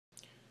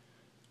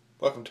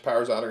Welcome to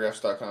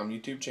powersautographs.com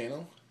YouTube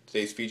channel.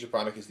 Today's feature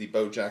product is the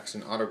Bo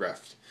Jackson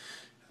autographed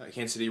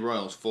Kansas City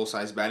Royals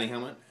full-size batting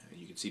helmet.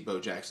 You can see Bo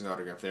Jackson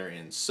autographed there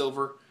in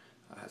silver.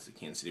 Has the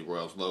Kansas City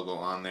Royals logo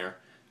on there.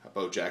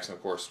 Bo Jackson,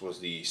 of course,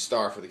 was the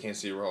star for the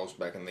Kansas City Royals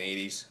back in the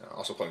 80s,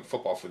 also playing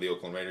football for the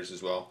Oakland Raiders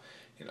as well,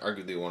 and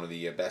arguably one of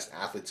the best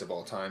athletes of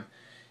all time.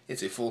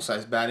 It's a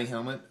full-size batting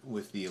helmet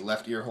with the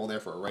left ear hole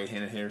there for a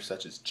right-handed hitter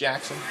such as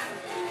Jackson.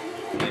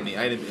 And the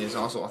item is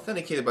also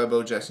authenticated by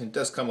Bo Jackson. It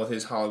does come with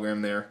his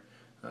hologram there.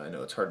 I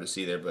know it's hard to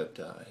see there, but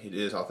it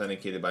is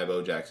authenticated by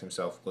Bo Jackson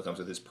himself. It comes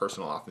with his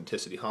personal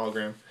authenticity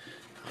hologram.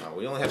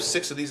 We only have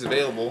 6 of these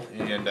available,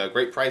 and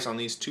great price on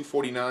these,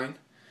 $249.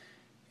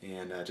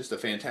 And just a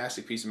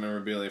fantastic piece of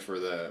memorabilia for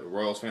the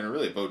Royals fan, or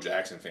really a Bo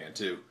Jackson fan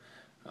too.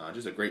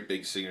 Just a great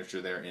big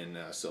signature there in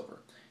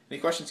silver.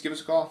 Any questions, give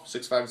us a call,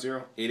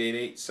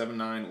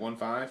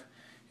 650-888-7915,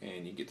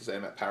 and you can get this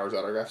item at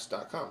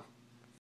powersautographs.com.